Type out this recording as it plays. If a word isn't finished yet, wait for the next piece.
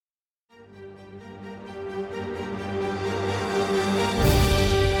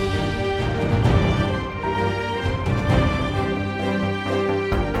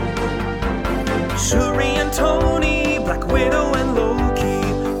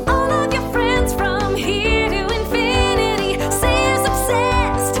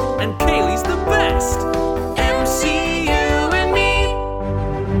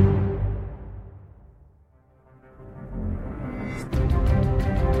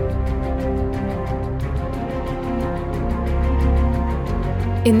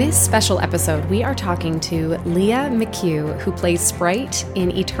In this special episode, we are talking to Lia McHugh, who plays Sprite in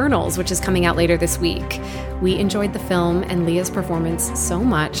Eternals, which is coming out later this week. We enjoyed the film and Lia's performance so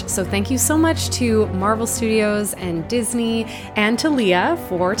much, so thank you so much to Marvel Studios and Disney and to Lia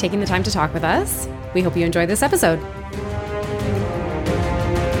for taking the time to talk with us. We hope you enjoy this episode.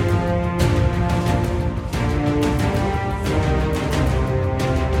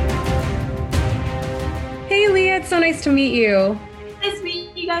 Hey Lia, it's so nice to meet you. Nice to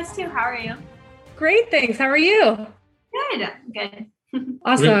meet you guys too. How are you? Great, thanks. How are you? Good.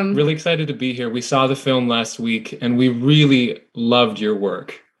 Awesome. Really excited to be here. We saw the film last week and we really loved your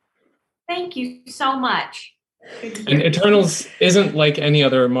work. Thank you so much. And Eternals isn't like any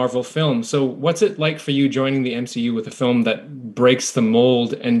other Marvel film. So what's it like for you joining the MCU with a film that breaks the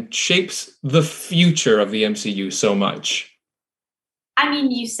mold and shapes the future of the MCU so much? I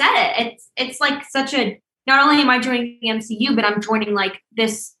mean, you said it. It's like such a, not only am I joining the MCU, but I'm joining like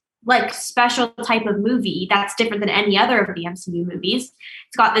this like special type of movie that's different than any other of the MCU movies.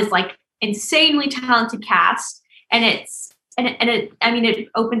 It's got this like insanely talented cast, and it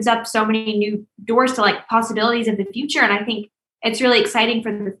opens up so many new doors to like possibilities of the future. And I think it's really exciting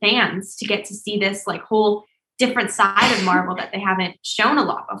for the fans to get to see this like whole different side of Marvel that they haven't shown a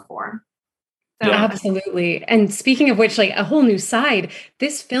lot before. So. Yeah, absolutely. And speaking of which, like a whole new side,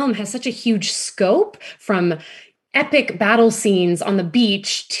 this film has such a huge scope, from epic battle scenes on the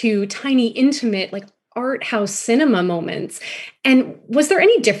beach to tiny, intimate, like art house cinema moments. And was there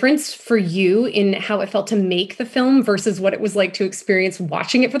any difference for you in how it felt to make the film versus what it was like to experience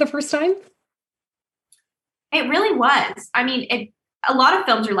watching it for the first time? It really was. I mean, a lot of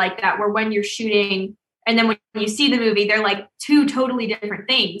films are like that, where when you're shooting and then when you see the movie, they're like two totally different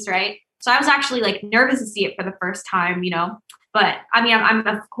things, right? So I was actually like nervous to see it for the first time, but I mean, I'm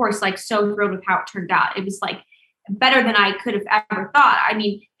of course like so thrilled with how it turned out. It was like better than I could have ever thought. I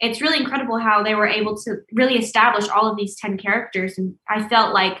mean, it's really incredible how they were able to really establish all of these 10 characters. And I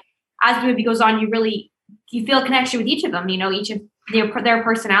felt like as the movie goes on, you feel a connection with each of them. Each of their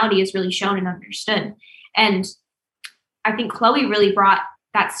personality is really shown and understood. And I think Chloe really brought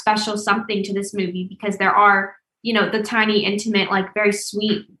that special something to this movie, because there are, the tiny, intimate, like very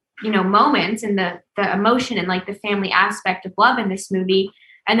sweet, moments and the emotion and like the family aspect of love in this movie.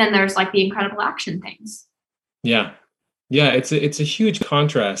 And then there's like the incredible action things. Yeah. It's a huge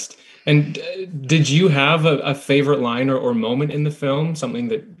contrast. And did you have a favorite line or moment in the film, something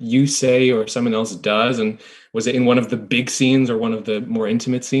that you say or someone else does? And was it in one of the big scenes or one of the more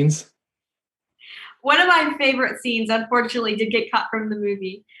intimate scenes? One of my favorite scenes, unfortunately, did get cut from the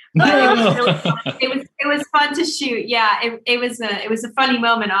movie. No. It was really fun. It was fun to shoot. Yeah, it was a funny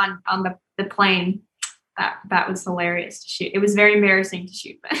moment on the plane. That was hilarious to shoot. It was very embarrassing to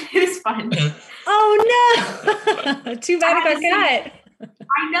shoot, but it was fun. Oh no! Too bad it got cut.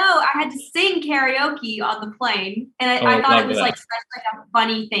 I know. I had to sing karaoke on the plane, and I thought it was like such like a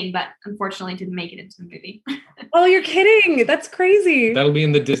funny thing, but unfortunately didn't make it into the movie. Oh, you're kidding! That's crazy. That'll be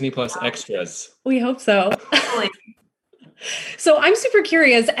in the Disney Plus extras. We hope so. So I'm super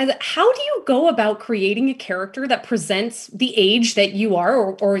curious, how do you go about creating a character that presents the age that you are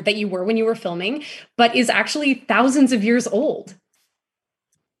or that you were when you were filming, but is actually thousands of years old?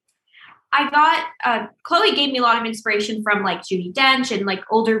 I got, Chloe gave me a lot of inspiration from like Judi Dench and like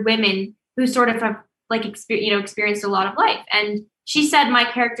older women who sort of have like, experienced a lot of life. And she said my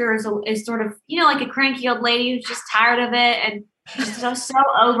character is sort of, like a cranky old lady who's just tired of it and just so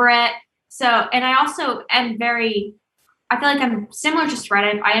over it. So, and I also am I feel like I'm similar to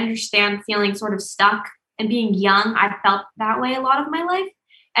Sprite. I understand feeling sort of stuck and being young. I felt that way a lot of my life.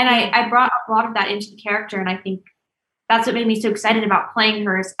 And I brought a lot of that into the character. And I think that's what made me so excited about playing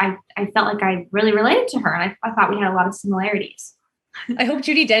her. Is I felt like I really related to her. And I thought we had a lot of similarities. I hope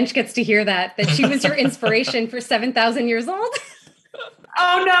Judi Dench gets to hear that she was your inspiration for 7,000 years old.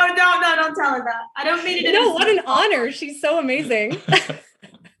 Oh, no, don't tell her that. I don't mean it. No, what an honor. She's so amazing.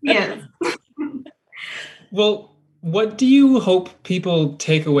 Yes. Well, what do you hope people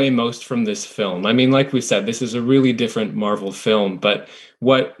take away most from this film? I mean, like we said, this is a really different Marvel film, but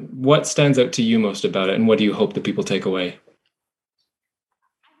what stands out to you most about it, and what do you hope that people take away?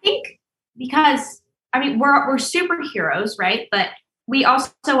 I think because, I mean, we're superheroes, right? But we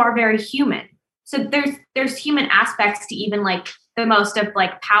also are very human. So there's human aspects to even like the most of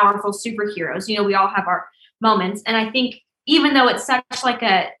like powerful superheroes. We all have our moments. And I think even though it's such like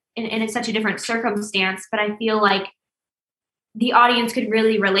and it's such a different circumstance, but I feel like the audience could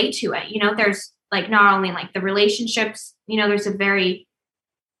really relate to it. There's like not only like the relationships, there's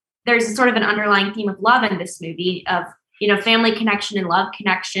a sort of an underlying theme of love in this movie of, family connection and love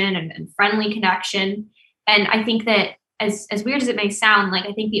connection and friendly connection. And I think that as weird as it may sound, like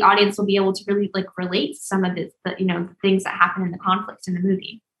I think the audience will be able to really like relate to some of the things that happen in the conflict in the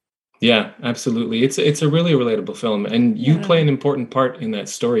movie. Yeah, absolutely. It's a really relatable film, and you play an important part in that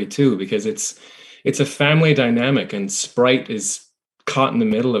story too, because it's a family dynamic, and Sprite is caught in the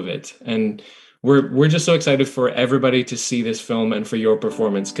middle of it. And we're just so excited for everybody to see this film and for your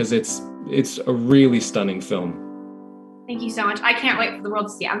performance, because it's a really stunning film. Thank you so much. I can't wait for the world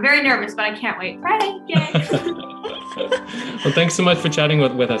to see it. I'm very nervous, but I can't wait. Friday, yay! Well, thanks so much for chatting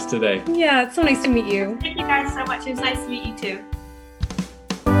with us today. Yeah, it's so nice to meet you. Thank you guys so much. It was nice to meet you too.